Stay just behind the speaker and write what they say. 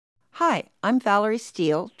Hi, I'm Valerie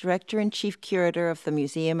Steele, Director and Chief Curator of the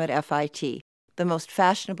Museum at FIT, the most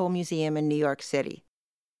fashionable museum in New York City.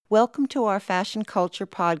 Welcome to our Fashion Culture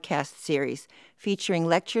podcast series, featuring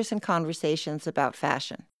lectures and conversations about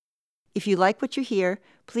fashion. If you like what you hear,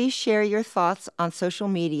 please share your thoughts on social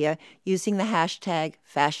media using the hashtag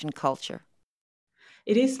 #FashionCulture.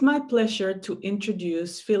 It is my pleasure to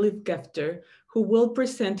introduce Philip Gefter, who will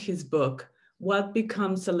present his book, What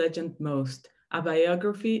Becomes a Legend Most? A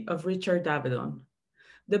Biography of Richard Avedon.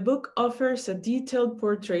 The book offers a detailed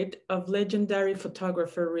portrait of legendary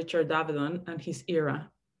photographer Richard Avedon and his era.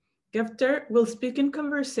 Gefter will speak in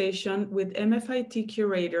conversation with MFIT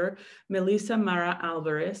curator Melissa Mara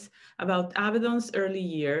Alvarez about Avedon's early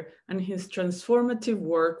year and his transformative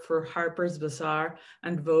work for Harper's Bazaar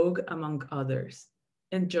and Vogue, among others.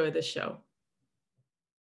 Enjoy the show.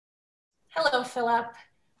 Hello, Philip.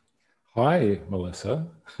 Hi, Melissa.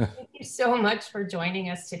 Thank you so much for joining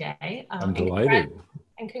us today. I'm delighted.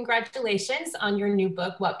 And congratulations on your new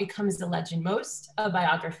book, What Becomes a Legend Most? A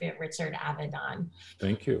Biography of Richard Avedon.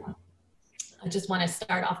 Thank you. I just want to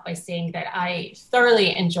start off by saying that I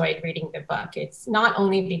thoroughly enjoyed reading the book. It's not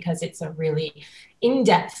only because it's a really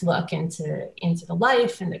in-depth look into the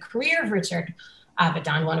life and the career of Richard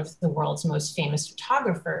Avedon, one of the world's most famous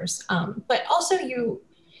photographers, but also you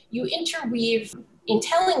interweave, in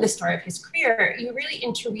telling the story of his career, you really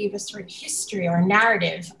interweave a sort of history or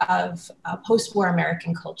narrative of post-war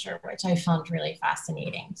American culture, which I found really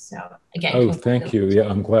fascinating. So again, thank you. Yeah,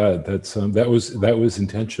 I'm glad. That was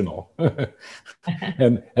intentional,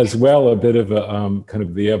 and as well a bit of a kind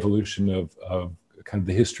of the evolution of kind of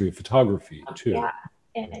the history of photography too. Yeah.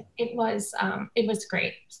 And it was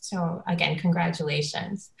great. So again,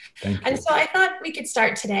 congratulations. Thank you. And so I thought we could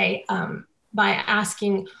start today by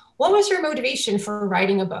asking, what was your motivation for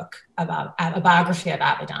writing a book about a biography of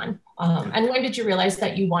Avedon? And when did you realize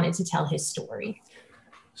that you wanted to tell his story?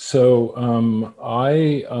 So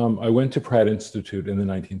I went to Pratt Institute in the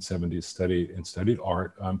 1970s, studied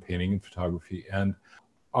art, painting and photography. And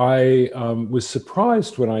I was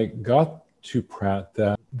surprised when I got to Pratt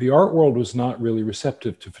that the art world was not really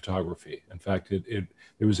receptive to photography. In fact,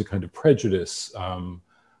 there was a kind of prejudice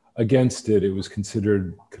against it. It was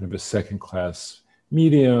considered kind of a second-class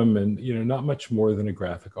medium and, not much more than a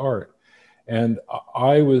graphic art. And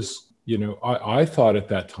I was, I thought at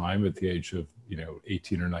that time, at the age of,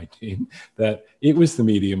 18 or 19, that it was the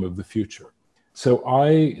medium of the future. So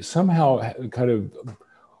I somehow kind of,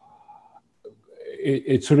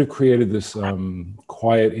 it sort of created this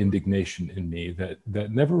quiet indignation in me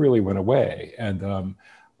that never really went away. And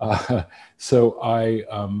so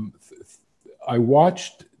I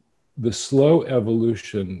watched the slow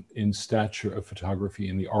evolution in stature of photography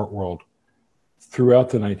in the art world throughout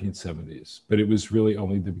the 1970s, but it was really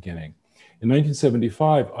only the beginning. In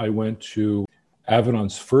 1975, I went to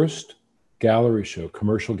Avedon's first gallery show,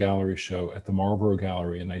 commercial gallery show at the Marlborough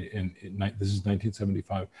Gallery, and this is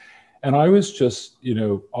 1975. And I was just,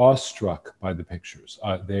 awestruck by the pictures.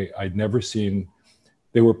 I'd never seen,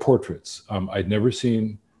 they were portraits. I'd never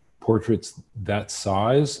seen portraits that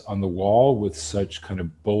size on the wall with such kind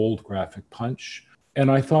of bold graphic punch.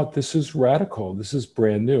 And I thought, this is radical. This is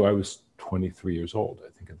brand new. I was 23 years old,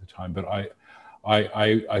 I think, at the time. But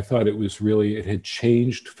I thought it had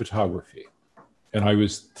changed photography. And I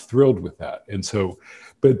was thrilled with that. And so,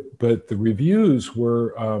 but the reviews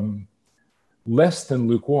were less than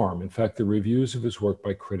lukewarm. In fact, the reviews of his work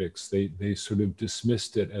by critics, they sort of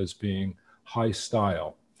dismissed it as being high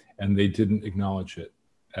style, and they didn't acknowledge it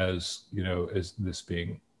as this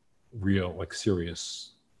being real, like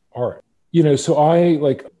serious art. So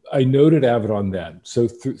I noted Avedon then. So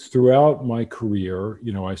throughout my career,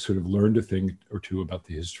 I sort of learned a thing or two about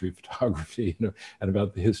the history of photography, and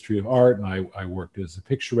about the history of art. And I worked as a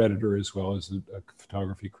picture editor as well as a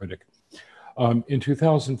photography critic. In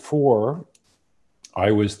 2004, I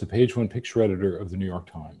was the page one picture editor of the New York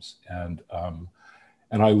Times.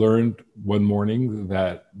 And I learned one morning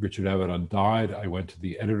that Richard Avedon died. I went to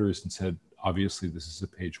the editors and said, obviously, this is a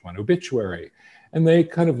page one obituary. And they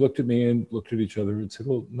kind of looked at me and looked at each other and said,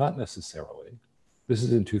 well, not necessarily. This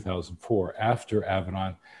is in 2004, after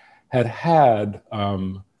Avedon had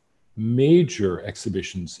major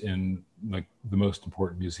exhibitions in like the most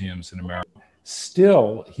important museums in America.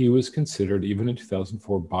 Still, he was considered, even in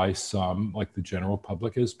 2004, by some, like the general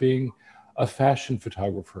public, as being a fashion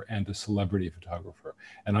photographer and a celebrity photographer.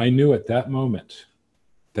 And I knew at that moment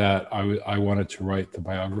that I wanted to write the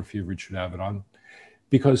biography of Richard Avedon,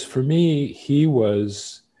 because for me,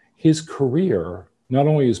 his career, not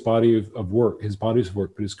only his bodies of work,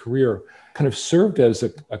 but his career kind of served as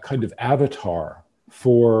a kind of avatar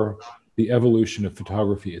for the evolution of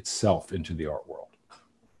photography itself into the art world.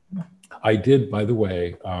 I did, by the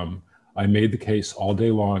way, I made the case all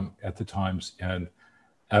day long at the Times, and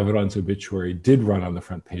Avedon's obituary did run on the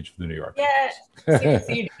front page of the New York Times.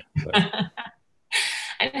 But,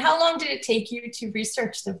 and how long did it take you to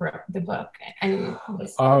research the book? And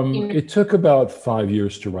it took about 5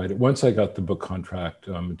 years to write it. Once I got the book contract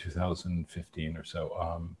in 2015 or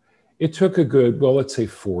so, it took a good, well, let's say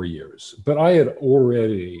 4 years. But I had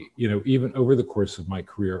already, even over the course of my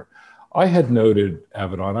career, I had noted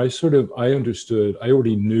Avedon. I understood, I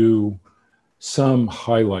already knew some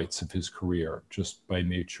highlights of his career just by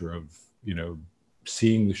nature of,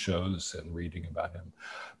 seeing the shows and reading about him.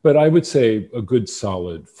 But I would say a good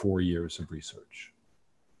solid 4 years of research.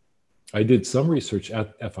 I did some research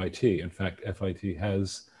at FIT. In fact, FIT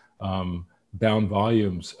has bound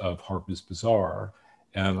volumes of Harper's Bazaar,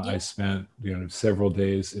 and I spent several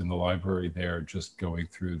days in the library there just going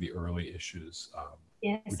through the early issues,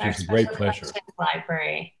 yes, which our is a great pleasure.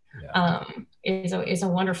 Library is a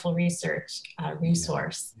wonderful research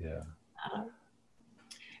resource. Yeah.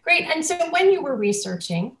 Great. And so when you were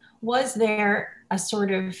researching, was there a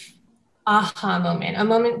sort of aha moment, a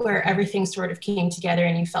moment where everything sort of came together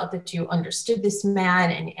and you felt that you understood this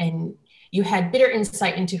man and you had better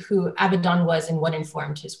insight into who Avedon was and what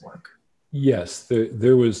informed his work? Yes,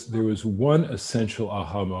 there was one essential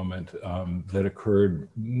aha moment that occurred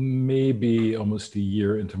maybe almost a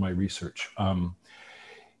year into my research.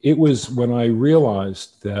 It was when I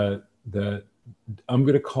realized that I'm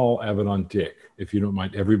going to call Avedon Dick, if you don't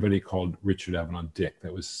mind. Everybody called Richard Avedon Dick.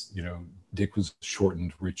 That was, Dick was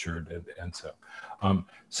shortened Richard, and so.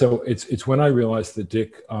 So it's when I realized that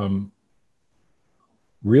Dick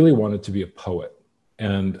really wanted to be a poet.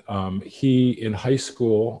 And he, in high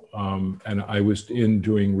school, and I was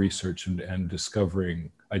doing research and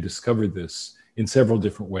I discovered this in several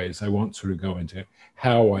different ways. I won't sort of go into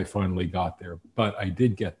how I finally got there, but I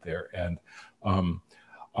did get there. And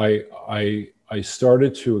I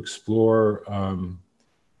started to explore kind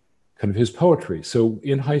of his poetry. So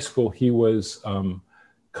in high school, he was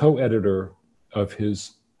co-editor of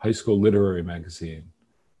his high school literary magazine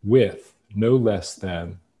with no less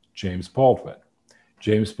than James Baldwin.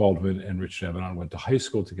 James Baldwin and Richard Avedon went to high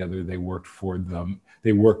school together. They worked for them.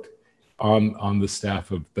 They worked on the staff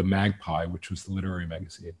of the Magpie, which was the literary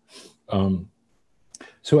magazine.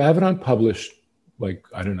 So Avedon published,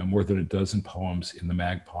 more than a dozen poems in the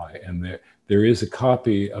Magpie. And there is a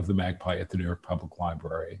copy of the Magpie at the New York Public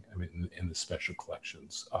Library, in the special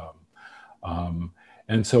collections.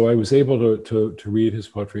 And so I was able to read his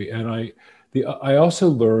poetry. And I also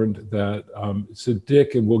learned that, so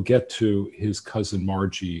Dick, and we'll get to his cousin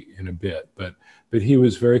Margie in a bit, but he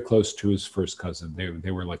was very close to his first cousin.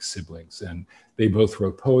 They were like siblings, and they both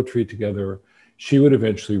wrote poetry together. She would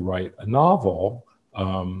eventually write a novel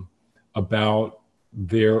about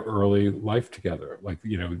their early life together,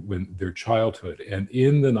 when their childhood. And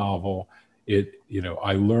in the novel,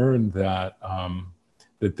 I learned that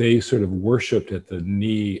that they sort of worshipped at the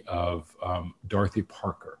knee of Dorothy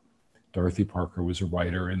Parker. Dorothy Parker was a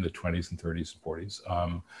writer in the 20s and 30s and 40s.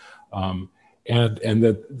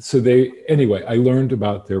 I learned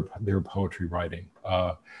about their poetry writing.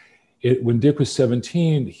 When Dick was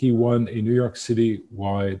 17, he won a New York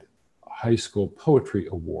City-wide high school poetry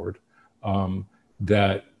award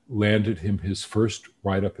that landed him his first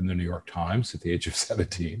write-up in the New York Times at the age of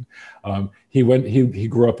 17. He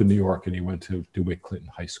grew up in New York, and he went to DeWitt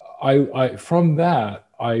Clinton High School. From that,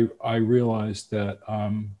 I realized that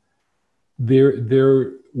there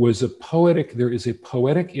is a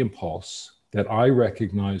poetic impulse that I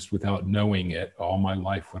recognized without knowing it all my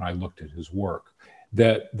life when I looked at his work,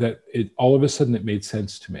 that all of a sudden it made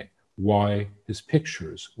sense to me why his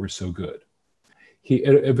pictures were so good. He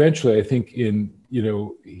eventually, I think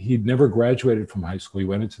he'd never graduated from high school. He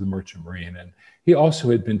went into the Merchant Marine, and he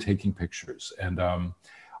also had been taking pictures. And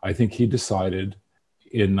I think he decided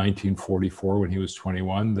in 1944, when he was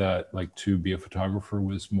 21, that to be a photographer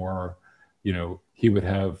was more, he would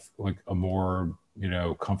have a more,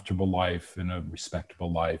 comfortable life and a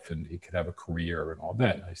respectable life, and he could have a career and all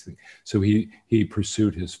that. I think so. He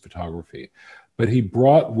pursued his photography, but he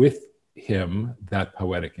brought with him that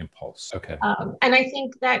poetic impulse. Okay. And I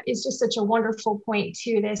think that is just such a wonderful point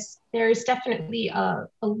to this. There is definitely a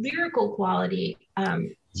lyrical quality to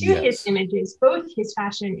his images, both his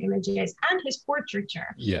fashion images and his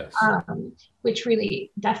portraiture. Yes. Which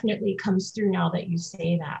really definitely comes through now that you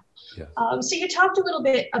say that. Yes. So you talked a little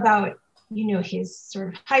bit about, his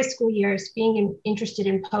sort of high school years, being interested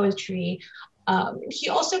in poetry. He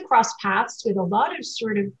also crossed paths with a lot of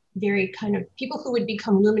sort of very kind of people who would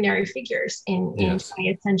become luminary figures in Yes.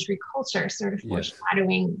 20th century culture, sort of Yes.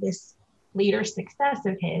 foreshadowing this later success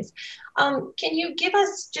of his. Can you give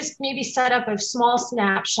us just maybe set up a small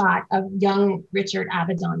snapshot of young Richard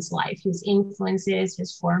Avedon's life, his influences,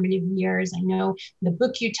 his formative years? I know in the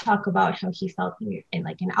book you talk about how he felt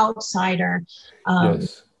like an outsider.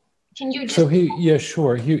 Yes. Can you just... So yeah,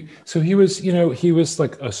 sure. He was, he was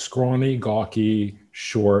like a scrawny, gawky,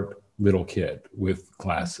 short little kid with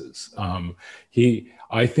glasses.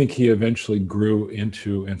 I think he eventually grew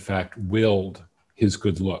into, in fact, willed his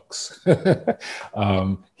good looks.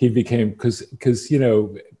 He became, because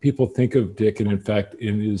people think of Dick, and in fact,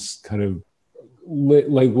 in his kind of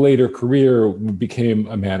later career, became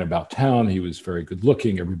a man about town. He was very good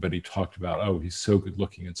looking. Everybody talked about, oh, he's so good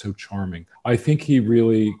looking and so charming. I think he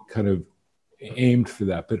really kind of aimed for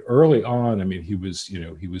that. But early on, I mean, he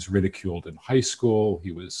was ridiculed in high school.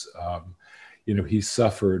 He was, he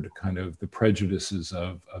suffered kind of the prejudices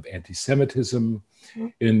of anti-Semitism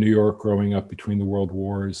in New York growing up between the world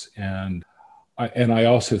wars. And I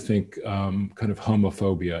also think kind of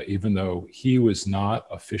homophobia, even though he was not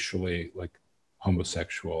officially like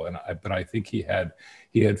homosexual, but I think he had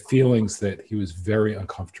feelings that he was very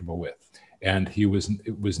uncomfortable with, and it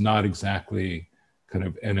was not exactly kind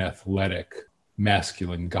of an athletic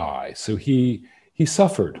masculine guy. So he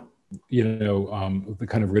suffered, the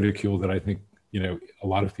kind of ridicule that I think a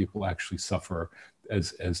lot of people actually suffer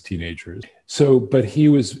as teenagers. So, but he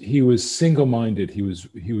was single-minded. He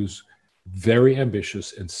was very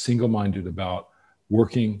ambitious and single-minded about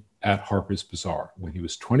working at Harper's Bazaar. When he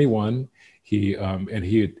was 21, he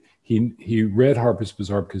read Harper's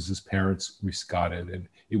Bazaar because his parents got it, and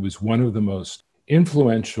it was one of the most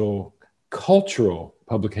influential cultural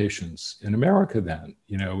publications in America then.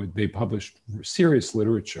 They published serious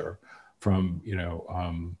literature from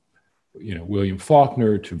William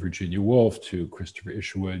Faulkner to Virginia Woolf to Christopher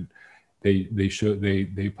Isherwood.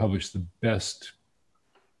 They published the best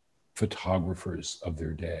photographers of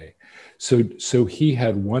their day. So he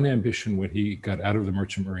had one ambition when he got out of the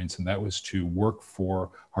Merchant Marines, and that was to work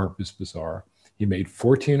for Harper's Bazaar. He made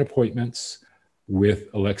 14 appointments with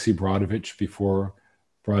Alexei Brodovich before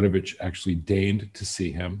Brodovich actually deigned to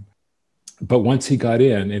see him. But once he got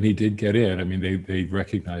in, and he did get in, I mean, they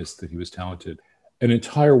recognized that he was talented. An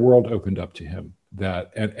entire world opened up to him.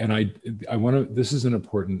 I want to, this is an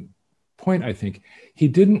important point, I think. He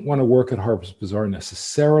didn't want to work at Harper's Bazaar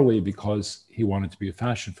necessarily because he wanted to be a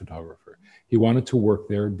fashion photographer. He wanted to work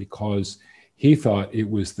there because he thought it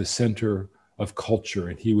was the center of culture,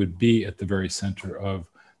 and he would be at the very center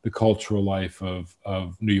of the cultural life of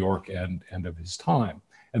New York and of his time.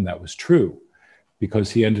 And that was true,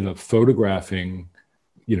 because he ended up photographing,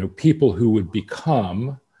 people who would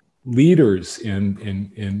become leaders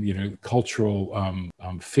in cultural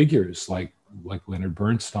figures like Leonard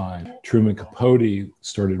Bernstein. Truman Capote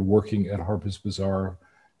started working at Harper's Bazaar,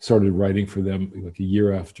 started writing for them like a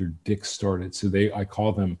year after Dick started. So they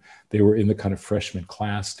were in the kind of freshman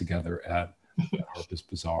class together at Harper's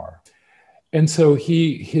Bazaar. And so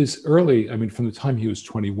from the time he was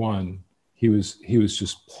 21, he was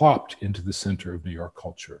just plopped into the center of New York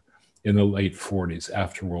culture in the late 40s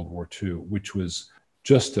after World War II, which was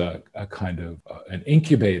just a kind of an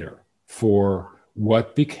incubator for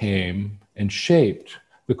what became and shaped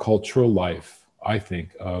the cultural life, I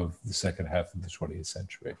think, of the second half of the 20th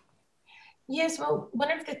century. Yes, well,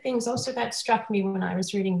 one of the things also that struck me when I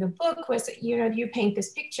was reading the book was, you paint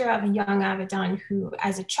this picture of a young Avedon who,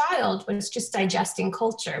 as a child, was just digesting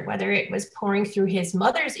culture, whether it was pouring through his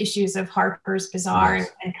mother's issues of Harper's Bazaar,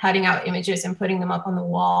 yes, and cutting out images and putting them up on the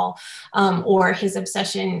wall, or his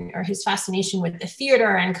obsession or his fascination with the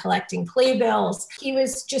theater and collecting playbills. He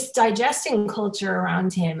was just digesting culture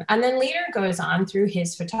around him, and then later goes on through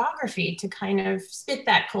his photography to kind of spit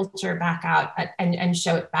that culture back out and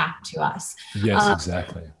show it back to us. Yes,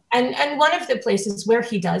 exactly. And one of the places where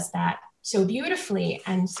he does that so beautifully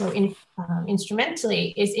and so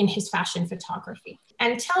instrumentally is in his fashion photography.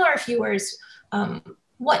 And tell our viewers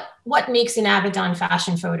what makes an Avedon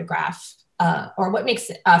fashion photograph, or what makes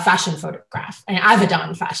a fashion photograph, an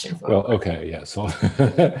Avedon fashion photograph. Well, okay, yes.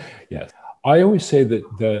 Yes. I always say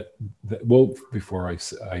that before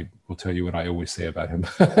I will tell you what I always say about him.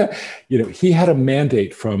 He had a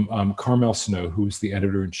mandate from Carmel Snow, who was the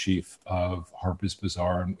editor-in-chief of Harper's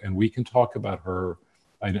Bazaar, and we can talk about her.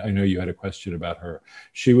 I know you had a question about her.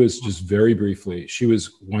 She was, just very briefly, she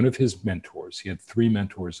was one of his mentors. He had 3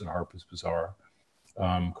 mentors at Harper's Bazaar: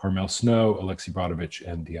 Carmel Snow, Alexei Brodovich,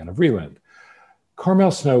 and Deanna Vreeland.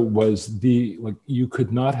 Carmel Snow was you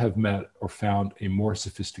could not have met or found a more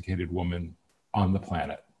sophisticated woman on the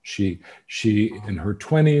planet. She in her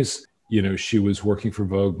 20s, she was working for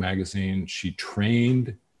Vogue magazine. She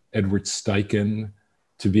trained Edward Steichen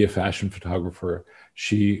to be a fashion photographer.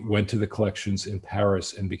 She went to the collections in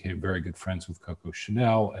Paris and became very good friends with Coco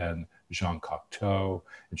Chanel and Jean Cocteau,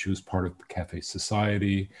 and she was part of the Café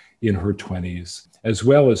Society in her 20s, as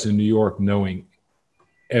well as in New York, knowing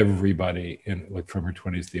everybody from her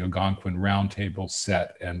 20s, the Algonquin Round Table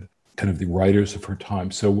set and kind of the writers of her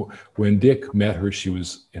time. So when Dick met her, she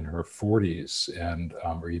was in her 40s and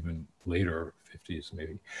or even later, 50s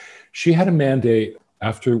maybe. She had a mandate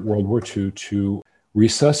after World War II to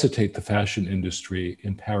resuscitate the fashion industry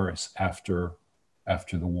in Paris after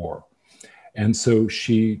the war. And so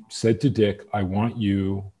she said to Dick, I want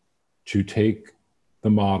you to take the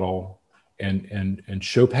model and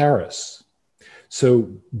show Paris.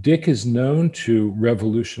 So Dick is known to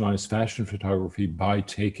revolutionize fashion photography by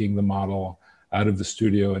taking the model out of the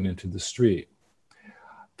studio and into the street.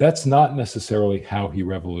 That's not necessarily how he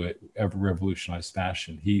revolutionized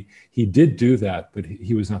fashion. He did do that, but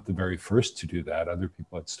he was not the very first to do that. Other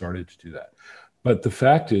people had started to do that. But the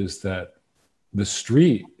fact is that the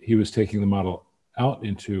street he was taking the model out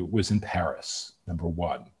into was in Paris, number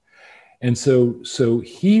one. And so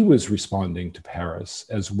he was responding to Paris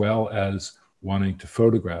as well as wanting to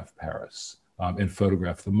photograph Paris and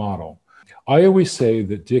photograph the model. I always say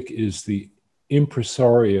that Dick is the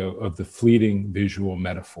impresario of the fleeting visual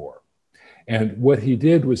metaphor. And what he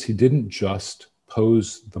did was he didn't just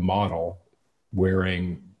pose the model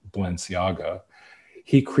wearing Balenciaga,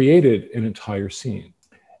 he created an entire scene.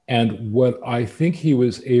 And what I think he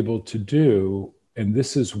was able to do, and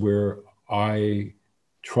this is where I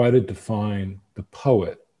try to define the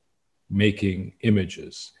poet making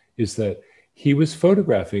images, is that he was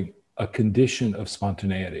photographing a condition of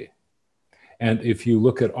spontaneity. And if you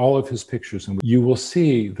look at all of his pictures, you will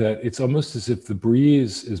see that it's almost as if the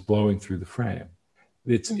breeze is blowing through the frame.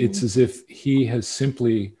 It's as if he has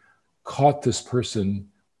simply caught this person.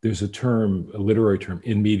 There's a literary term,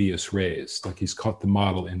 in medias res, like he's caught the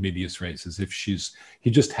model in medias res, as if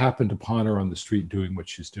he just happened upon her on the street doing what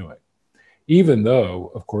she's doing. Even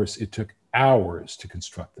though, of course, it took hours to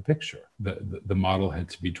construct the picture. The model had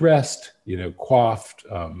to be dressed, coiffed,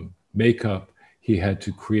 makeup. He had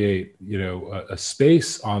to create, a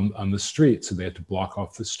space on the street. So they had to block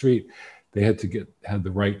off the street. They had to have the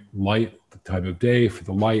right light, the time of day for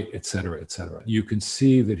the light, et cetera, et cetera. You can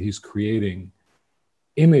see that he's creating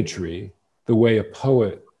imagery the way a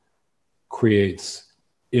poet creates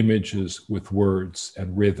images with words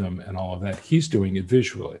and rhythm and all of that. He's doing it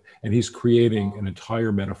visually, and he's creating an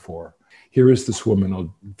entire metaphor. Here is this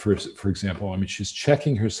woman, for example, she's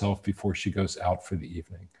checking herself before she goes out for the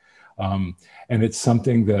evening. And it's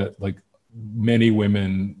something that like many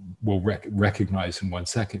women will recognize in 1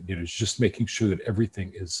 second. It's just making sure that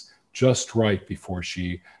everything is just right before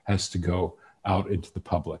she has to go out into the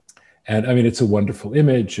public. And it's a wonderful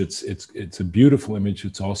image. It's a beautiful image.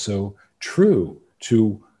 It's also true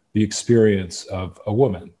to the experience of a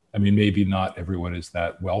woman. Maybe not everyone is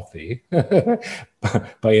that wealthy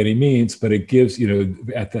by any means, but it gives,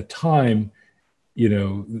 at that time,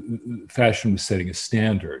 fashion was setting a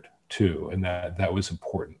standard too, and that was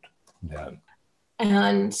important then.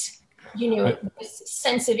 And, this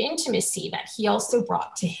sense of intimacy that he also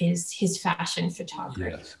brought to his fashion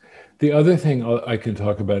photography. Yes. The other thing I can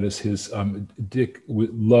talk about is his, Dick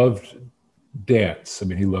loved dance.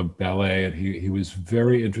 He loved ballet, and he was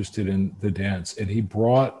very interested in the dance, and he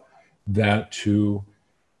brought that to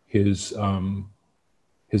his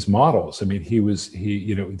models.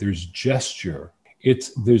 There's gesture.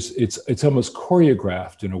 It's almost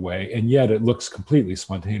choreographed in a way, and yet it looks completely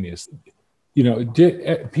spontaneous.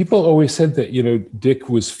 People always said that, Dick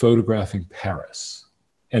was photographing Paris,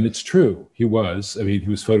 and it's true. He was. He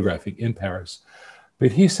was photographing in Paris,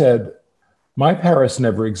 but he said, my Paris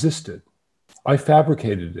never existed. I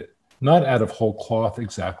fabricated it, not out of whole cloth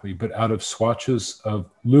exactly, but out of swatches of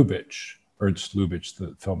Lubitsch, Ernst Lubitsch, the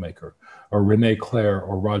filmmaker, or René Clair,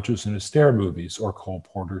 or Rodgers and Astaire movies, or Cole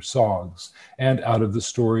Porter songs, and out of the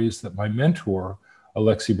stories that my mentor,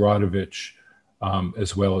 Alexei Brodovich,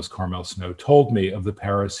 as well as Carmel Snow, told me of the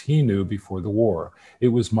Paris he knew before the war. It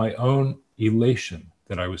was my own elation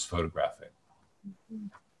that I was photographing.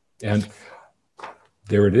 And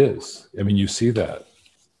there it is. You see that.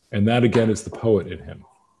 And that, again, is the poet in him.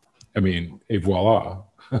 Et voila.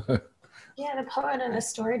 Yeah, the poet and the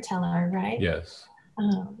storyteller, right? Yes.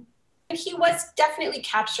 He was definitely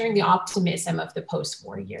capturing the optimism of the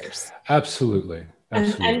post-war years. Absolutely.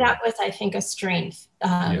 And that was, I think, a strength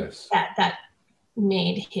yes. that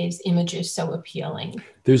made his images so appealing.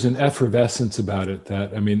 There's an effervescence about it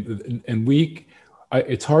that, and we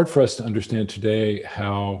it's hard for us to understand today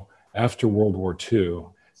how after World War II,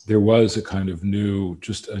 there was a kind of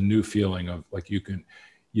just a new feeling of like you can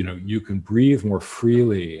breathe more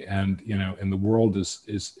freely, and and the world is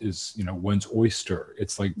one's oyster.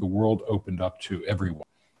 It's like the world opened up to everyone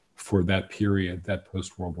for that period, that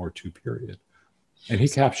post World War II period, and he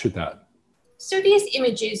captured that. So these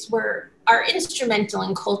images are instrumental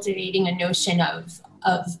in cultivating a notion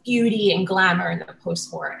of beauty and glamour in the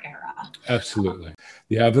post-war era. Absolutely.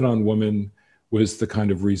 The Avedon woman was the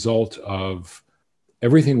kind of result of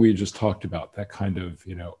everything we just talked about, that kind of,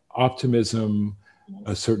 optimism,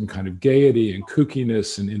 a certain kind of gaiety and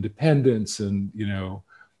kookiness and independence and,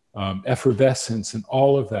 effervescence and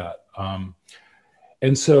all of that.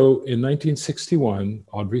 And so in 1961,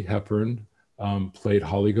 Audrey Hepburn played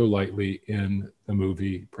Holly Golightly in the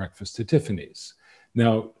movie Breakfast at Tiffany's.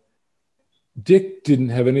 Now, Dick didn't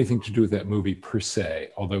have anything to do with that movie per se,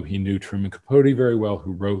 although he knew Truman Capote very well,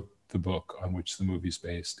 who wrote the book on which the movie's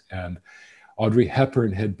based. And Audrey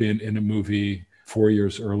Hepburn had been in a movie 4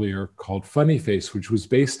 years earlier called Funny Face, which was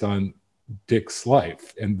based on Dick's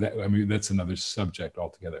life. And that's another subject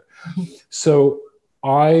altogether. So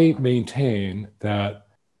I maintain that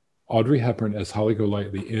Audrey Hepburn as Holly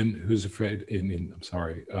Golightly in Who's Afraid,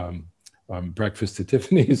 Breakfast at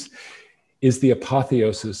Tiffany's, is the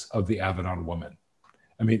apotheosis of the Avedon woman.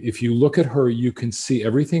 I mean, if you look at her, you can see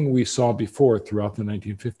everything we saw before throughout the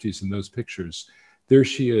 1950s in those pictures. There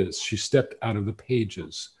she is. She stepped out of the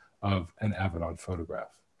pages of an Avedon photograph.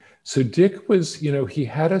 So Dick was, he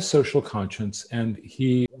had a social conscience, and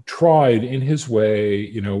he tried in his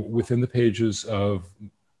way, within the pages of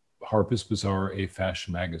Harper's Bazaar, a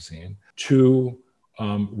fashion magazine, to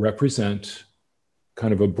represent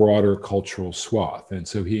kind of a broader cultural swath. And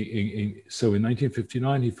so so in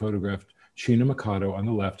 1959, he photographed Sheena Mikado on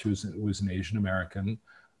the left, who was an Asian American.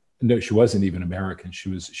 No, she wasn't even American. She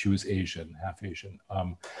was Asian, half Asian.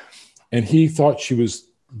 And he thought she was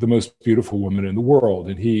the most beautiful woman in the world.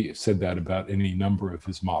 And he said that about any number of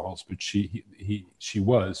his models, but she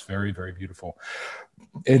was very, very beautiful.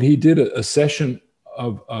 And he did a session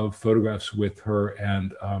of photographs with her.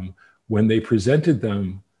 And when they presented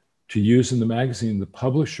them to use in the magazine, the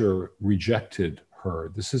publisher rejected her.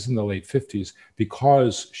 This is in the late 50s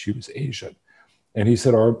because she was Asian. And he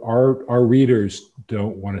said, our readers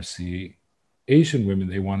don't want to see Asian women,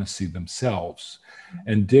 they want to see themselves.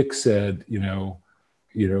 And Dick said,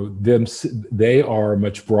 they are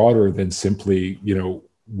much broader than simply,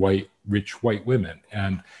 rich white women.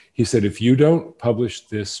 And he said, if you don't publish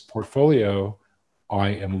this portfolio, I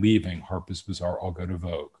am leaving Harper's Bazaar, I'll go to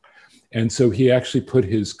Vogue. And so he actually put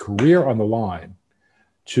his career on the line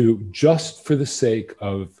to just for the sake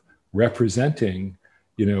of representing,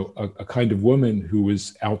 a kind of woman who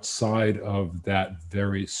was outside of that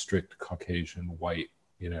very strict Caucasian white,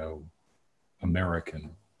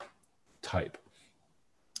 American type.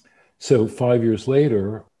 So 5 years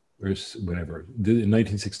later, or whenever, in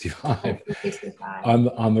 1965,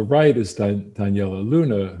 on the right is Daniela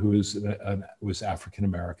Luna, who was African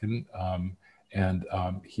American, and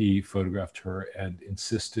he photographed her and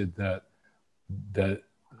insisted that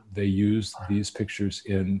they used these pictures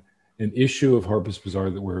in an issue of Harper's Bazaar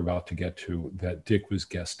that we're about to get to, that Dick was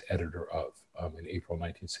guest editor of in April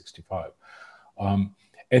 1965.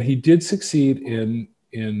 And he did succeed in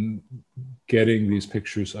getting these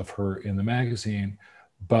pictures of her in the magazine,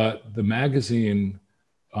 but the magazine,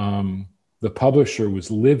 the publisher was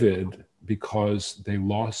livid because they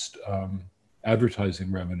lost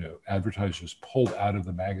advertising revenue. Advertisers pulled out of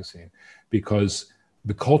the magazine because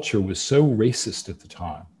the culture was so racist at the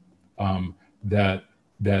time that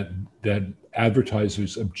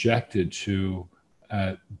advertisers objected to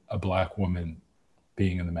a Black woman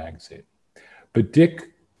being in the magazine. But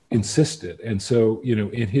Dick insisted. And so,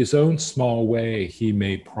 in his own small way, he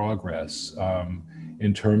made progress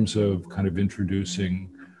in terms of kind of introducing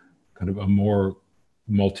kind of a more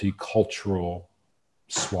multicultural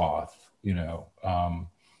swath,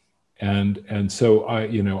 and so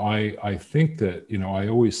I think that, I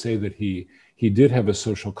always say that he did have a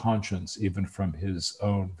social conscience, even from his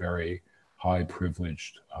own very high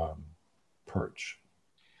privileged perch.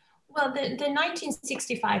 Well, the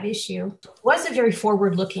 1965 issue was a very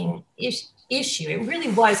forward-looking issue. It really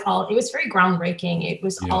was it was very groundbreaking. It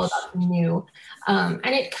was all about the new. And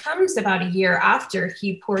it comes about a year after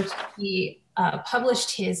he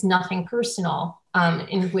published his Nothing Personal,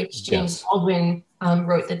 in which James Baldwin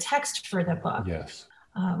wrote the text for the book. Yes.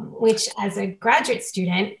 Which, as a graduate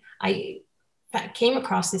student, I came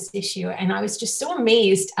across this issue, and I was just so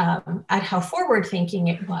amazed at how forward-thinking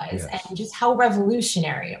it was, Yes. and just how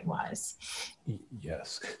revolutionary it was.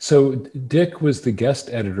 Yes. So Dick was the guest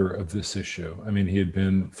editor of this issue. I mean, he had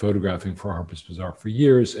been photographing for Harper's Bazaar for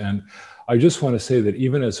years. And I just want to say that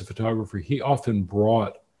even as a photographer, he often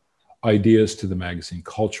brought ideas to the magazine,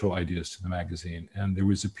 cultural ideas to the magazine. And there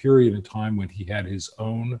was a period in time when he had his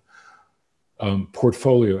own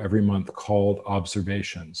portfolio every month called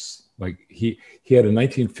Observations. Like he had a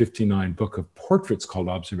 1959 book of portraits called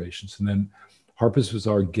Observations. And then Harper's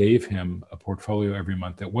Bazaar gave him a portfolio every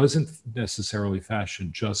month that wasn't necessarily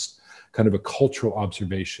fashion, just kind of a cultural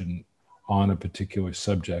observation on a particular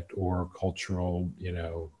subject or cultural,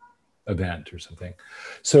 event or something.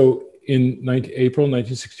 So in April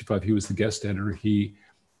 1965, he was the guest editor. He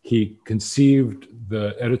conceived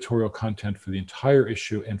the editorial content for the entire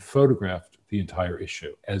issue and photographed the entire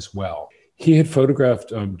issue as well. He had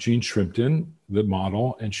photographed Jean Shrimpton, the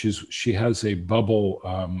model, and she has a bubble,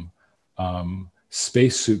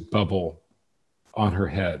 spacesuit bubble on her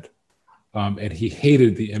head. And he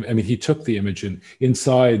hated he took the image, and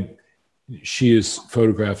inside she is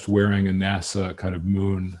photographed wearing a NASA kind of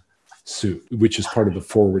moon suit, which is part of the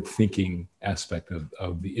forward thinking aspect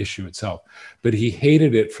of the issue itself. But he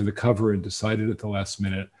hated it for the cover and decided at the last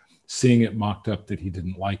minute, seeing it mocked up, that he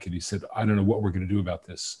didn't like it. He said, I don't know what we're going to do about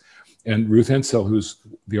this. And Ruth Ensel, who's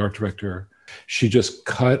the art director, she just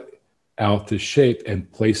cut out the shape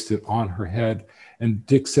and placed it on her head. And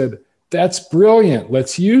Dick said, that's brilliant,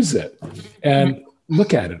 let's use it. And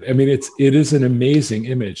look at it. I mean, it is an amazing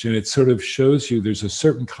image, and it sort of shows you there's a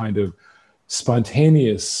certain kind of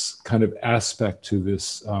spontaneous kind of aspect to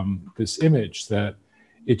this this image, that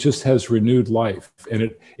it just has renewed life.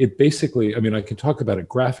 And it basically, I mean, I can talk about it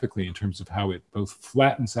graphically in terms of how it both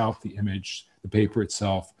flattens out the image, the paper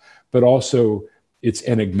itself, but also it's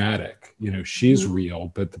enigmatic. She's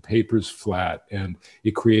real, but the paper's flat, and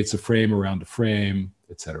it creates a frame around a frame,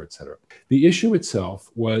 et cetera, et cetera. The issue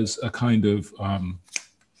itself was a kind of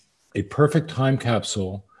a perfect time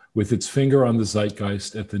capsule with its finger on the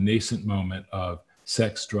zeitgeist at the nascent moment of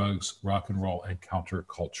sex, drugs, rock and roll, and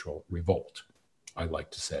countercultural revolt, I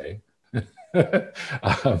like to say. The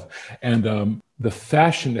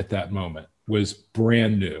fashion at that moment was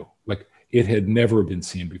brand new. Like, it had never been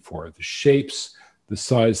seen before. The shapes, the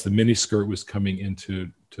size, the miniskirt was coming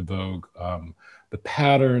into vogue, the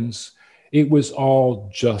patterns, it was all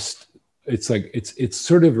just, it's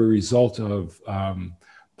sort of a result of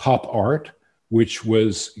pop art, which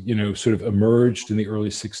was, sort of emerged in the early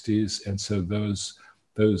 60s. And so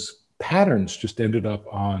those patterns just ended up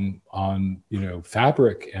on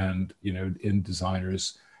fabric and, in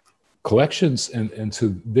designers' collections. And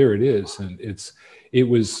so there it is. And it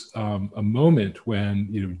was a moment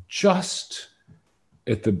when, just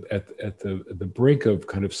at the brink of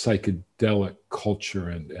kind of psychedelic culture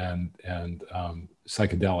and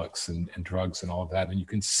psychedelics and drugs and all of that. And you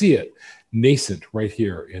can see it nascent right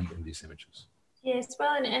here in these images. Yes,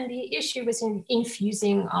 well, and the issue was in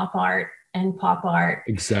infusing op art and pop art.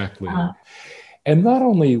 Exactly. And not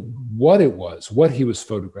only what it was, what he was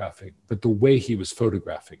photographing, but the way he was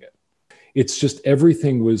photographing it. It's just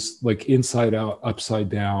everything was like inside out, upside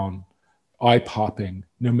down, eye-popping,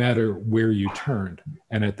 no matter where you turned.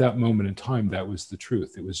 And at that moment in time, that was the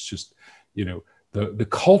truth. It was just, the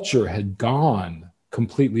culture had gone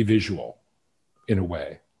completely visual in a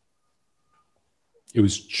way. It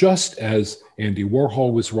was just as Andy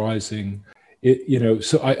Warhol was rising.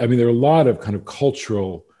 So I mean, there are a lot of kind of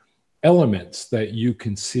cultural elements that you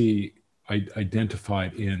can see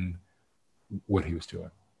identified in what he was doing.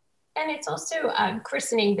 And it's also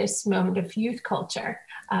christening this moment of youth culture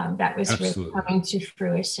that was really coming to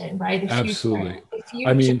fruition, right? Absolutely.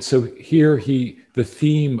 I mean, so here the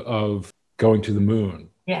theme of going to the moon,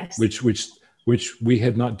 yes, which we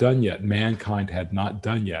had not done yet. Mankind had not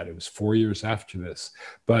done yet. It was 4 years after this.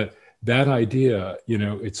 But that idea,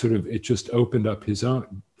 it just opened up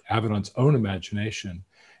Avedon's own imagination.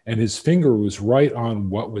 And his finger was right on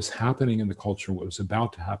what was happening in the culture, what was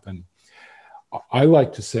about to happen. I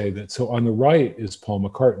like to say that, so on the right is Paul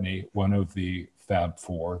McCartney, one of the Fab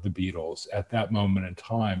Four, the Beatles. At that moment in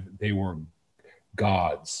time, they were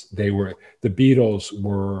gods. The Beatles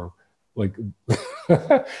were like,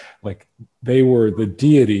 like they were the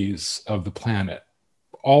deities of the planet,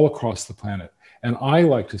 all across the planet. And I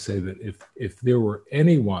like to say that if there were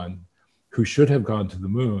anyone who should have gone to the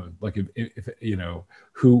moon, like if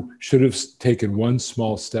who should have taken one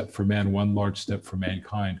small step for man, one large step for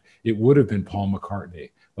mankind, it would have been Paul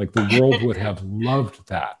McCartney. Like, the world would have loved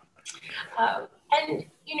that. And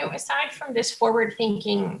aside from this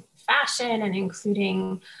forward-thinking fashion and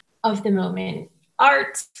including of the moment,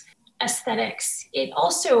 art, aesthetics. It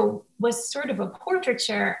also was sort of a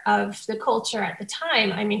portraiture of the culture at the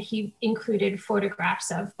time. I mean, he included photographs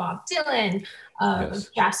of Bob Dylan, of Yes.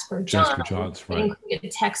 Jasper Jasper Johns. Johns, He right. included a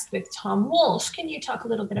text with Tom Walsh. Can you talk a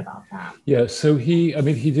little bit about that? Yeah, so he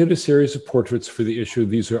did a series of portraits for the issue.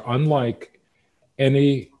 These are unlike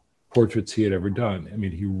any portraits he had ever done. I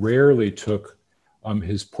mean, he rarely took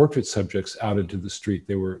his portrait subjects out into the street.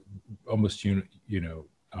 They were almost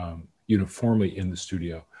uniformly in the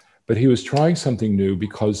studio. But he was trying something new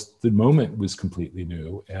because the moment was completely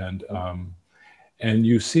new. And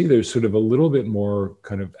you see there's sort of a little bit more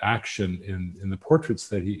kind of action in the portraits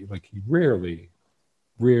that he rarely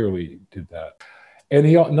did that. And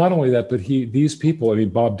he, not only that, but these people, I mean,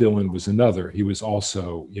 Bob Dylan was another. He was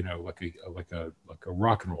also, like a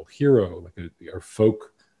rock and roll hero, a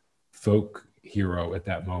folk hero at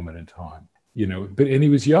that moment in time. And he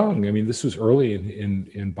was young. I mean, this was early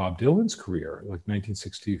in Bob Dylan's career, like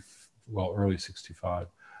 1960, early 65.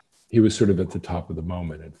 He was sort of at the top of the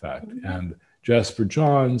moment, in fact. And Jasper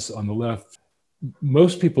Johns on the left,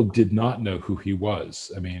 most people did not know who he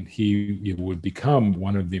was. I mean, he would become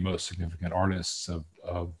one of the most significant artists of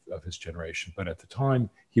his generation. But at the time,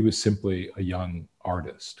 he was simply a young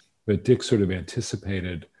artist. But Dick sort of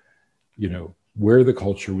anticipated, where the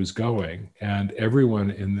culture was going. And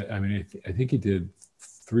everyone I think he did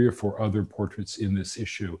 3 or 4 other portraits in this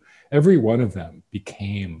issue. Every one of them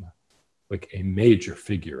became like a major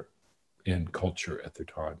figure in culture at the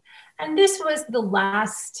time. And this was the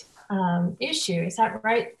last issue, is that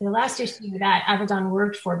right? The last issue that Avedon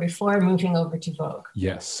worked for before moving over to Vogue.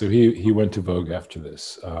 Yes, so he went to Vogue after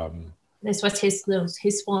this. This was his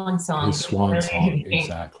swan song. His swan song,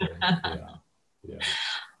 exactly. Yeah.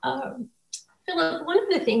 Philip, one of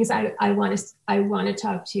the things I want to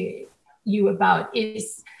talk to you about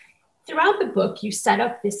is throughout the book you set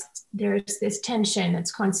up there's this tension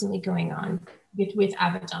that's constantly going on with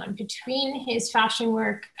Avedon between his fashion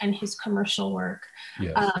work and his commercial work,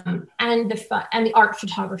 yes. And the art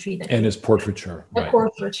photography and his portraiture.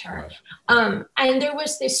 Portraiture. Right. And there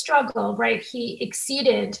was this struggle, right? He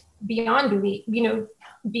exceeded beyond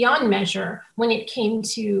measure when it came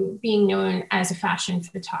to being known as a fashion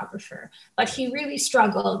photographer, but he really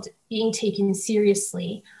struggled being taken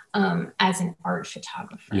seriously as an art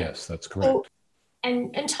photographer. Yes, that's correct. So,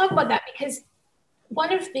 and talk about that, because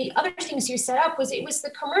one of the other things you set up was it was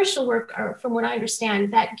the commercial work, or from what I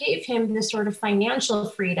understand, that gave him the sort of financial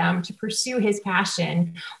freedom to pursue his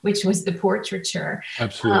passion, which was the portraiture.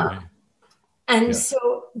 Absolutely.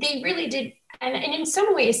 So they really did. And in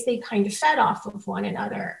some ways, they kind of fed off of one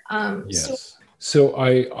another. Yes. So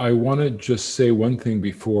I want to just say one thing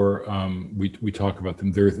before we talk about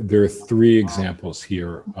them. There are 3 examples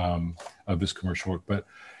here of his commercial work. But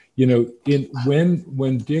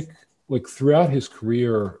when Dick, like throughout his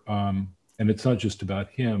career, and it's not just about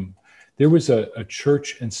him, there was a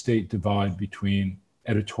church and state divide between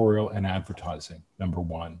editorial and advertising. Number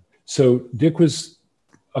one. So Dick was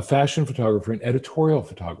a fashion photographer, an editorial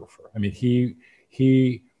photographer. I mean,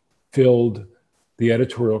 he filled the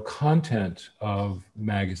editorial content of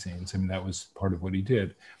magazines. I mean, that was part of what he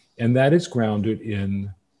did. And that is grounded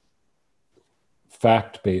in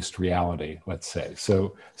fact-based reality, let's say.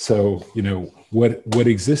 So what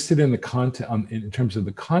existed in the content, in terms of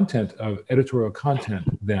the content of editorial content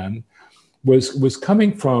then, was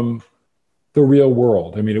coming from the real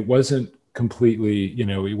world. I mean, it wasn't completely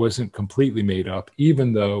made up,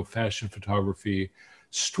 even though fashion photography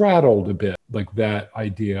straddled a bit like that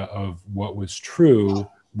idea of what was true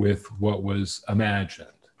with what was imagined.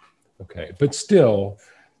 Okay, but still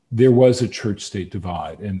there was a church-state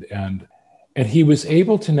divide, and he was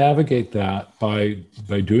able to navigate that by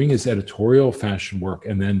doing his editorial fashion work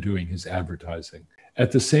and then doing his advertising.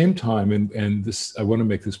 At the same time, and this, I want to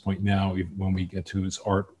make this point now when we get to his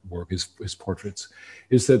artwork, his portraits,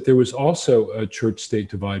 is that there was also a church-state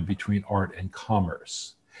divide between art and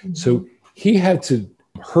commerce. Mm-hmm. So he had to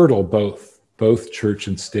hurdle both church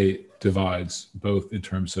and state divides, both in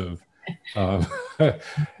terms of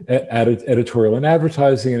editorial and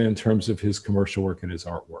advertising, and in terms of his commercial work and his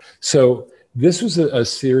artwork. So this was a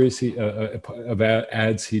series of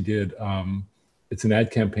ads he did. It's an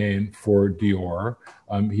ad campaign for Dior.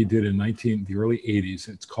 He did in the early 80s.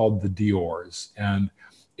 It's called The Diors, and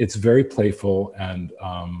it's very playful, and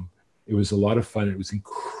it was a lot of fun. It was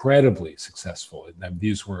incredibly successful. And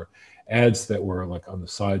these were ads that were like on the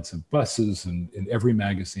sides of buses and in every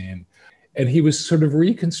magazine. And he was sort of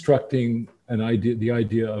reconstructing the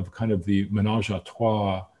idea of kind of the menage a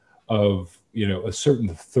trois of, a certain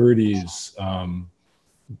 30s,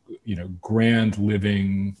 grand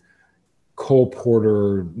living, Cole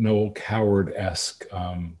Porter, Noel Coward-esque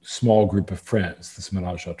small group of friends, this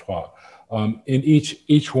menage a trois. In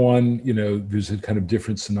each one, there's a kind of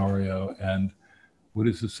different scenario. And what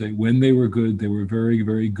does it say? When they were good, they were very,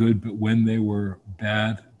 very good. But when they were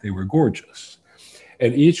bad, they were gorgeous.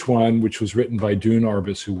 And each one, which was written by Dune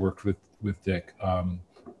Arbus, who worked with Dick,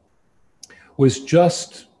 was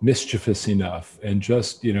just mischievous enough and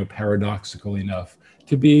just, paradoxical enough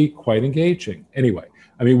to be quite engaging. Anyway,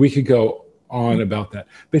 I mean, we could go on about that,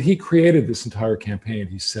 but he created this entire campaign.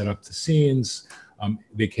 He set up the scenes.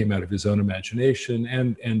 They came out of his own imagination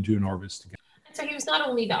and Dune Arbus together. So he was not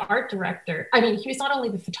only the art director, I mean, he was not only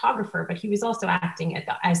the photographer, but he was also acting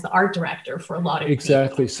as the art director for a lot of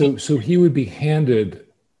Exactly. So he would be handed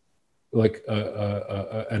like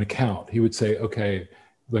an account. He would say, okay,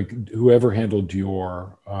 like whoever handled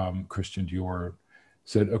Dior, Christian Dior,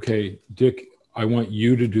 said, okay, Dick, I want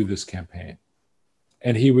you to do this campaign.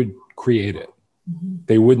 And he would create it. Mm-hmm.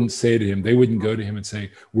 They wouldn't say to him, they wouldn't go to him and say,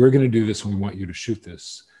 we're going to do this and we want you to shoot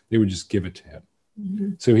this. They would just give it to him. Mm-hmm.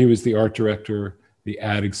 So he was the art director, the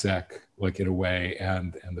ad exec, like in a way,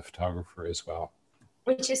 and the photographer as well.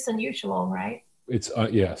 Which is unusual, right? It's,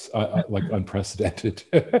 yes, like unprecedented.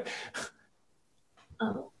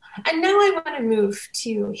 And now I want to move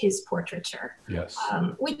to his portraiture. Yes.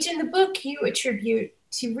 Which in the book you attribute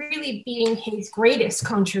to really being his greatest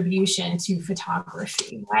contribution to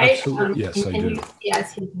photography, right? Absolutely. Yes, I do.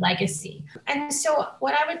 Yes, his legacy. And so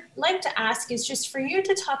what I would like to ask is just for you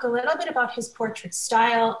to talk a little bit about his portrait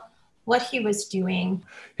style, what he was doing.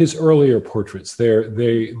 His earlier portraits,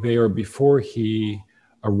 they are before he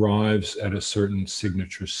arrives at a certain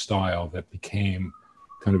signature style that became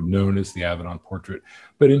kind of known as the Avedon portrait.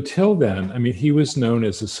 But until then, I mean, he was known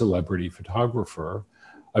as a celebrity photographer.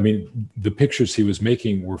 I mean, the pictures he was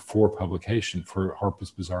making were for publication, for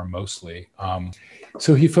Harper's Bazaar mostly.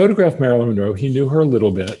 So he photographed Marilyn Monroe. He knew her a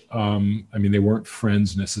little bit. I mean, they weren't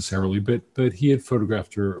friends necessarily, but he had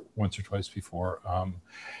photographed her once or twice before.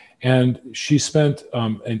 And she spent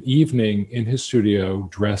an evening in his studio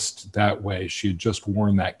dressed that way. She had just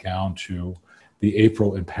worn that gown to the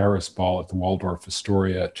April in Paris ball at the Waldorf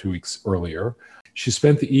Astoria 2 weeks earlier. She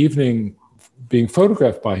spent the evening being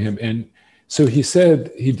photographed by him. And so he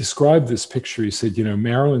said, he described this picture. He said,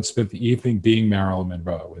 Marilyn spent the evening being Marilyn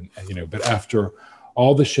Monroe. And but after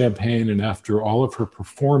all the champagne and after all of her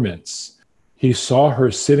performance, he saw her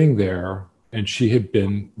sitting there and she had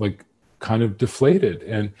been like kind of deflated.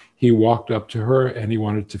 And he walked up to her and he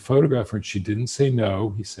wanted to photograph her and she didn't say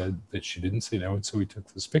no. He said that she didn't say no. And so he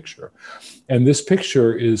took this picture. And this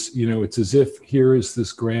picture is, it's as if here is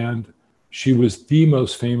this grand, she was the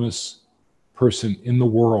most famous person in the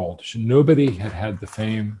world. Nobody had the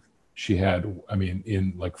fame she had, I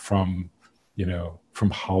mean, from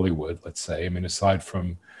Hollywood, let's say. I mean, aside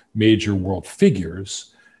from major world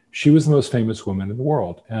figures, she was the most famous woman in the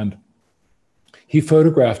world. And he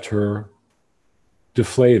photographed her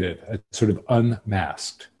deflated, sort of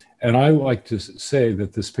unmasked. And I like to say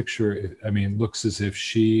that this picture, I mean, looks as if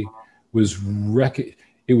she was,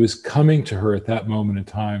 it was coming to her at that moment in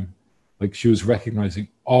time, like she was recognizing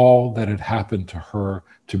all that had happened to her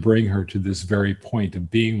to bring her to this very point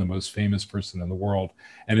of being the most famous person in the world.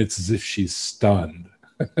 And it's as if she's stunned.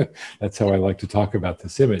 That's how I like to talk about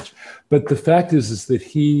this image. But the fact is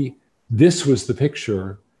that this was the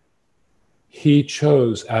picture he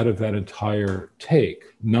chose out of that entire take,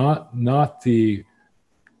 not the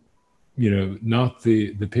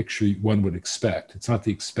picture one would expect. It's not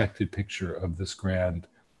the expected picture of this grand,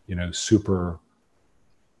 super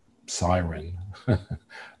siren,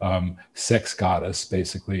 sex goddess,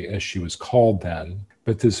 basically, as she was called then,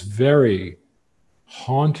 but this very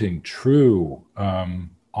haunting, true,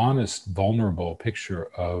 honest, vulnerable picture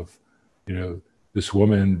of, this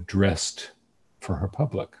woman dressed for her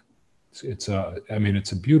public. It's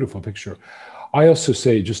a beautiful picture. I also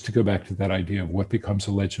say, just to go back to that idea of what becomes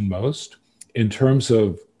a legend most, in terms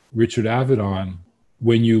of Richard Avedon,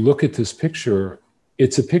 when you look at this picture,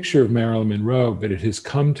 it's a picture of Marilyn Monroe, but it has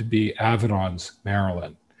come to be Avedon's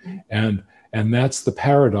Marilyn. And that's the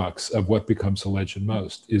paradox of what becomes a legend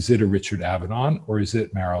most. Is it a Richard Avedon or is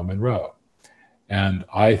it Marilyn Monroe? And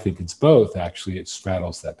I think it's both, actually. It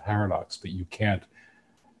straddles that paradox, but you can't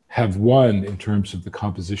have one in terms of the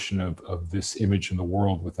composition of this image in the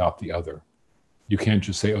world without the other. You can't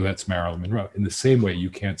just say, oh, that's Marilyn Monroe. In the same way, you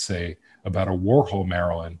can't say about a Warhol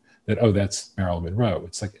Marilyn that, oh, that's Marilyn Monroe.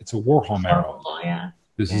 It's like, it's a Warhol Marilyn. Yeah.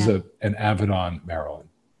 This is an Avedon Marilyn.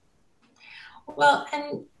 Well,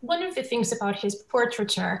 and one of the things about his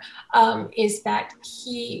portraiture is that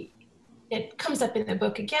he it comes up in the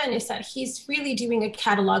book again is that he's really doing a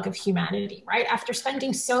catalog of humanity, right? After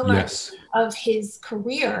spending so much Yes. of his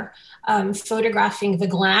career photographing the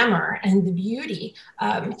glamour and the beauty,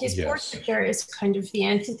 his Yes. portraiture is kind of the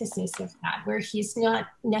antithesis of that, where he's not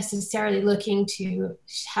necessarily looking to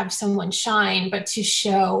have someone shine, but to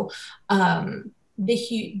show the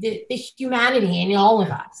humanity in all of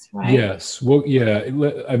us, right? Yes. Well, yeah.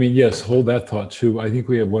 I mean, yes. Hold that thought too. I think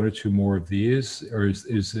we have one or two more of these, or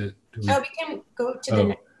is it? Oh, we can go to the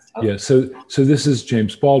next. Oh. Yeah. So this is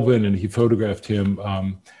James Baldwin, and he photographed him.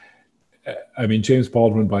 I mean, James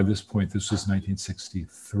Baldwin, by this point, this was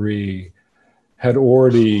 1963, had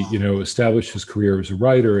already, established his career as a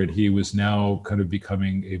writer, and he was now kind of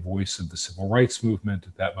becoming a voice of the civil rights movement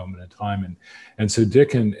at that moment in time. And so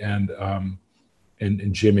Dick and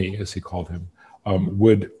Jimmy, as he called him,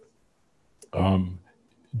 would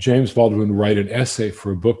James Baldwin would write an essay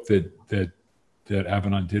for a book that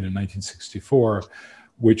Avedon did in 1964,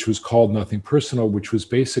 which was called Nothing Personal, which was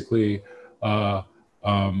basically a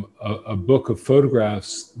book of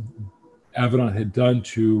photographs Avedon had done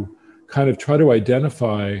to kind of try to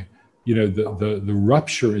identify, the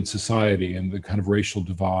rupture in society and the kind of racial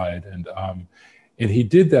divide, and he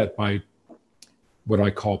did that by what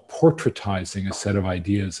I call portraitizing a set of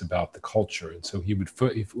ideas about the culture. And so he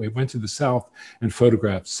went to the South and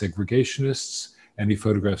photographed segregationists, and he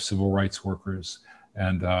photographed civil rights workers,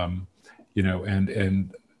 and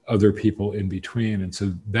and other people in between. And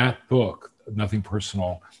so that book, Nothing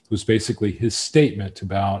Personal, was basically his statement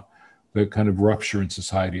about the kind of rupture in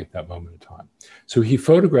society at that moment in time. So he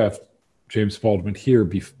photographed James Baldwin here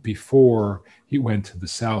before he went to the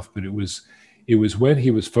South, but it was when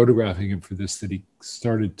he was photographing him for this that he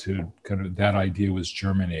started to that idea was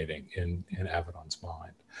germinating in Avedon's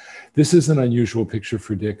mind. This is an unusual picture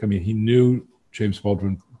for Dick. I mean, he knew James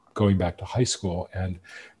Baldwin going back to high school, and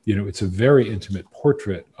it's a very intimate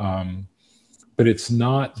portrait, but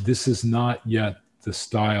this is not yet the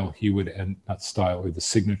style or the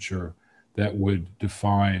signature that would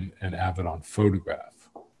define an Avedon photograph.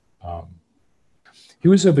 He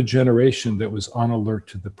was of a generation that was on alert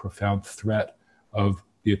to the profound threat of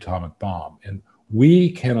the atomic bomb. And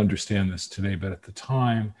we can't understand this today, but at the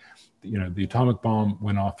time, the atomic bomb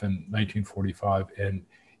went off in 1945, and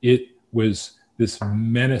it was this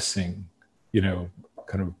menacing,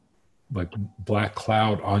 kind of like black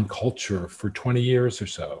cloud on culture for 20 years or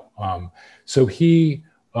so. So he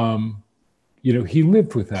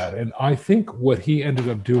lived with that. And I think what he ended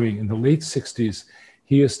up doing in the late 60s,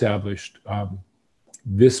 he established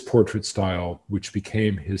this portrait style, which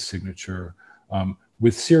became his signature,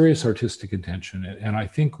 with serious artistic intention. And I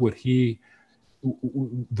think the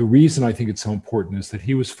reason I think it's so important is that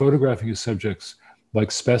he was photographing his subjects like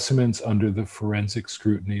specimens under the forensic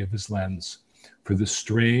scrutiny of his lens for the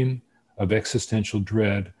strain of existential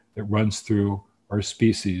dread that runs through our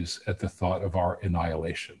species at the thought of our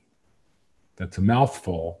annihilation. That's a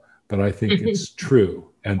mouthful, but I think it's true.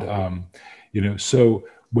 And, so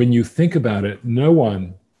when you think about it, no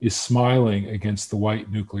one is smiling against the white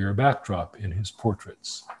nuclear backdrop in his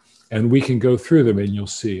portraits. And we can go through them and you'll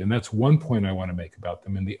see. And that's one point I want to make about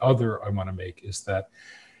them. And the other I want to make is that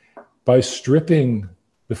by stripping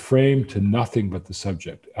the frame to nothing but the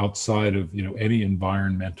subject, outside of any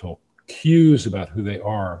environmental cues about who they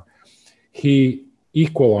are, he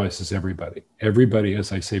equalizes everybody. Everybody,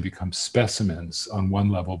 as I say, becomes specimens on one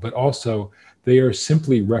level, but also they are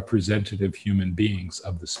simply representative human beings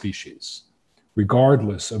of the species,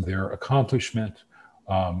 regardless of their accomplishment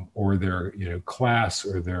or their class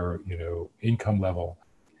or their income level.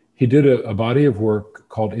 He did a body of work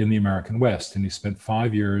called In the American West, and he spent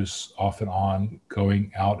 5 years off and on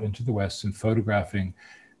going out into the West and photographing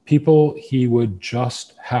people he would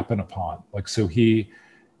just happen upon. Like, so he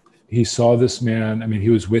saw this man. I mean, he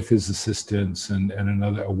was with his assistants and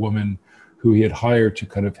a woman who he had hired to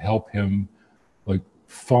kind of help him like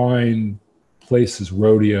find places,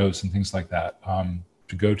 rodeos and things like that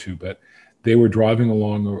to go to. But they were driving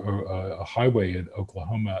along a highway in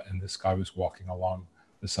Oklahoma, and this guy was walking along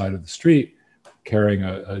the side of the street carrying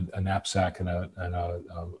a knapsack and a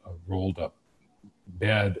rolled up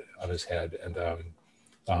bed on his head.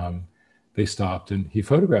 And they stopped and he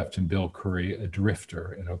photographed him, Bill Curry, a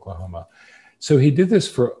drifter in Oklahoma. So he did this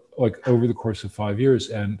for like over the course of 5 years,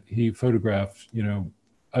 and he photographed,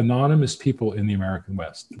 anonymous people in the American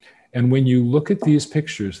West. And when you look at these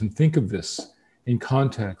pictures and think of this in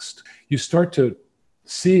context, you start to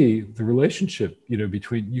see the relationship,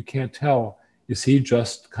 between, you can't tell, is he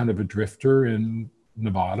just kind of a drifter in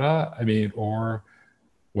Nevada? I mean, or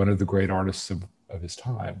one of the great artists of his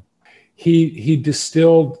time. He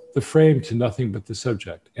distilled the frame to nothing but the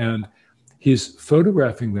subject. And he's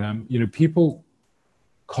photographing them. People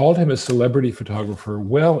called him a celebrity photographer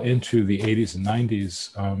well into the 80s and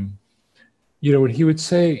 90s. And he would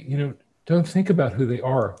say, don't think about who they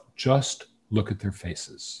are, just look at their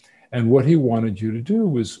faces. And what he wanted you to do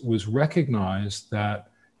was recognize that,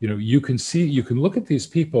 you can look at these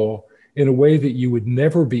people in a way that you would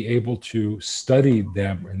never be able to study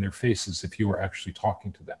them and their faces if you were actually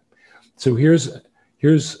talking to them. So here's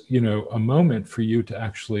a moment for you to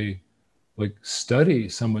actually study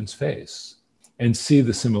someone's face and see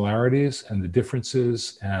the similarities and the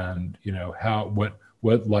differences, and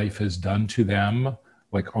what life has done to them,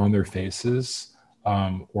 on their faces,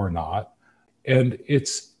 or not. And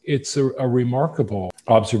it's a remarkable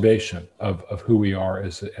observation of who we are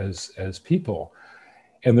as people.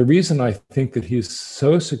 And the reason I think that he's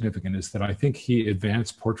so significant is that I think he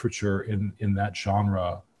advanced portraiture in that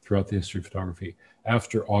genre throughout the history of photography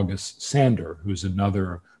after August Sander, who's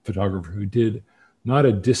another photographer who did not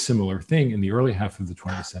a dissimilar thing in the early half of the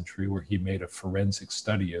 20th century, where he made a forensic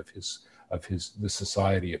study of the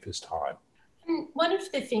society of his time. And one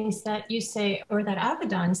of the things that you say, or that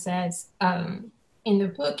Avedon says in the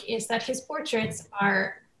book, is that his portraits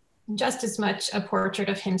are just as much a portrait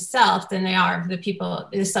of himself than they are of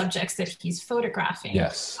the subjects that he's photographing.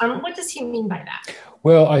 Yes. What does he mean by that?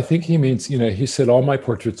 Well, I think he means, he said all my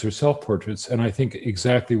portraits are self-portraits. And I think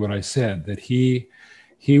exactly what I said, that he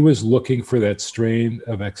was looking for that strain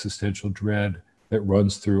of existential dread that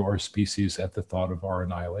runs through our species at the thought of our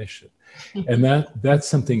annihilation. And that's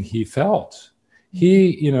something he felt.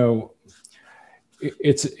 He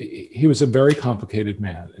was a very complicated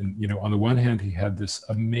man. And, on the one hand, he had this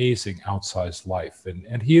amazing outsized life,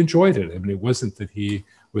 and he enjoyed it. I mean, it wasn't that he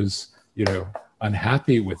was,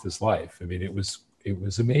 unhappy with his life. I mean, it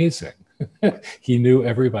was amazing. He knew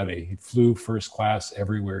everybody. He flew first class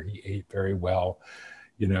everywhere. He ate very well.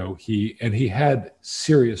 He had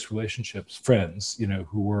serious relationships, friends,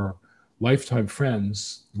 who were lifetime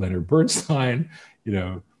friends. Leonard Bernstein,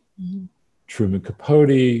 Truman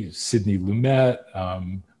Capote, Sidney Lumet,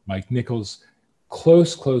 Mike Nichols,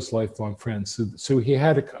 close lifelong friends. So he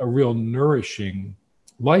had a real nourishing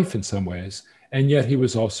life in some ways. And yet he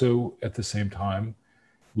was also at the same time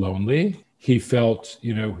lonely. He felt,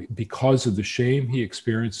 because of the shame he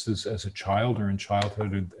experienced as a child or in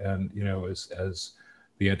childhood, and as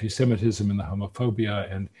the anti-Semitism and the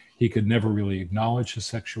homophobia, and he could never really acknowledge his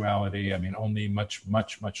sexuality. I mean, only much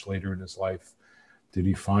later in his life did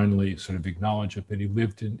he finally sort of acknowledge it, but he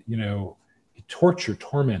lived in,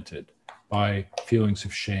 tormented by feelings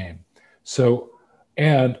of shame. So,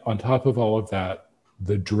 and on top of all of that,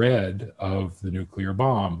 the dread of the nuclear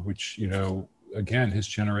bomb, which, again, his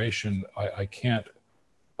generation, I can't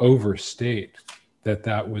overstate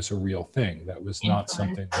that was a real thing. That was not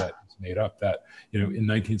something that was made up. That, in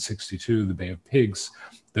 1962, the Bay of Pigs,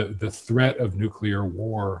 the threat of nuclear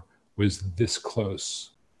war was this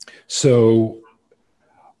close. So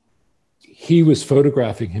he was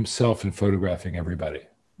photographing himself and photographing everybody.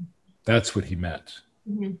 That's what he meant.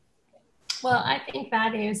 Mm-hmm. Well, I think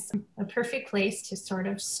that is a perfect place to sort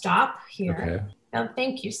of stop here. Okay. Well,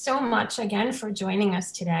 thank you so much again for joining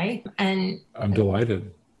us today. And I'm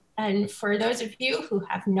delighted. And for those of you who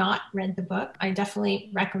have not read the book, I definitely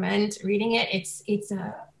recommend reading it.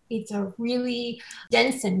 It's a really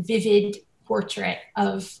dense and vivid portrait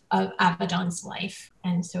of Avedon's life.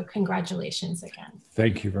 And so congratulations again.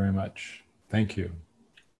 Thank you very much. Thank you.